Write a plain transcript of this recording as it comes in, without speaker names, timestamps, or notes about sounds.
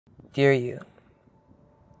Dear you,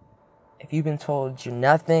 if you've been told you're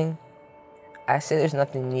nothing, I say there's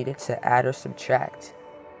nothing needed to add or subtract.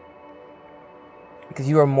 Because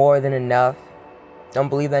you are more than enough. Don't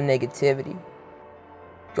believe that negativity.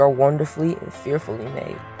 You are wonderfully and fearfully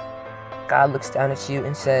made. God looks down at you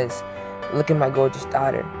and says, look at my gorgeous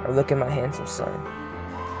daughter, or look at my handsome son.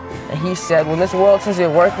 And he said, when this world says you're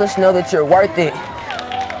worthless, know that you're worth it.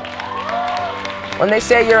 When they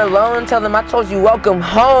say you're alone, tell them I told you welcome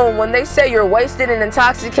home. When they say you're wasted and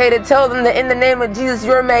intoxicated, tell them that in the name of Jesus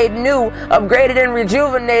you're made new, upgraded and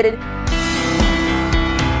rejuvenated.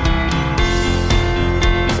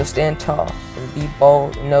 So stand tall and be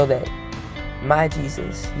bold and know that my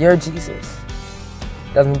Jesus, your Jesus,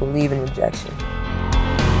 doesn't believe in rejection.